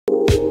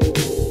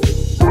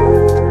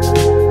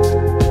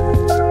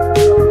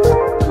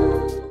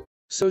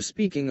So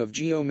speaking of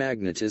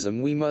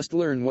geomagnetism, we must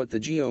learn what the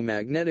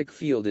geomagnetic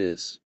field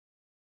is.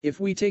 If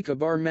we take a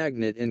bar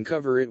magnet and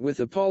cover it with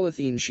a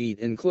polythene sheet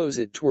and close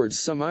it towards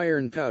some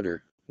iron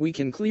powder, we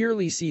can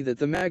clearly see that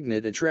the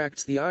magnet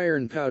attracts the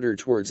iron powder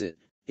towards it.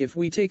 If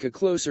we take a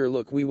closer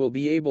look, we will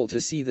be able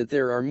to see that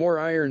there are more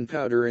iron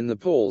powder in the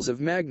poles of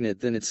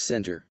magnet than its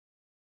center.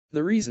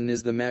 The reason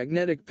is the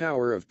magnetic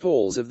power of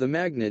poles of the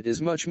magnet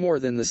is much more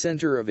than the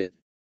center of it.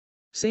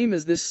 Same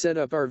as this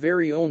setup, our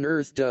very own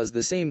Earth does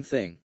the same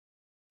thing.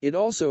 It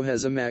also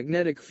has a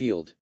magnetic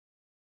field.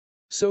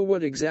 So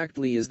what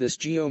exactly is this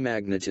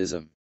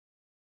geomagnetism?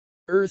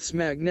 Earth's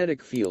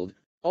magnetic field,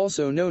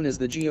 also known as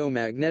the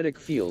geomagnetic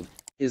field,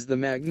 is the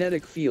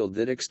magnetic field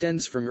that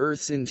extends from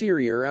Earth's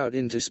interior out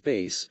into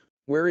space,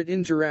 where it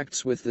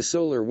interacts with the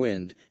solar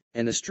wind,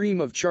 and a stream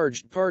of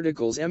charged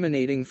particles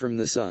emanating from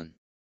the sun.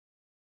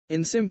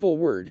 In simple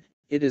word,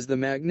 it is the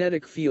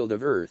magnetic field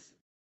of Earth.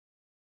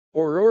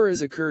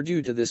 Auroras occur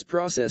due to this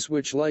process,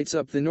 which lights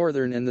up the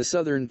northern and the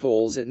southern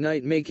poles at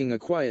night, making a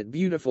quiet,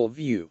 beautiful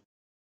view.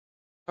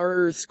 Our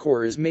Earth's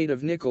core is made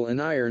of nickel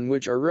and iron,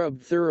 which are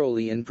rubbed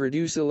thoroughly and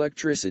produce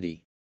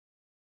electricity.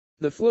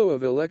 The flow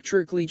of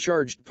electrically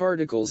charged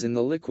particles in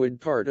the liquid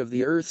part of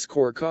the Earth's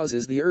core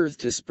causes the Earth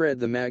to spread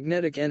the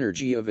magnetic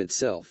energy of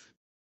itself.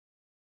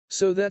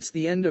 So that's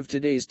the end of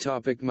today's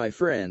topic, my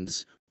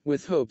friends,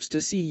 with hopes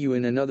to see you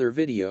in another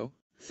video.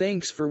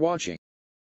 Thanks for watching.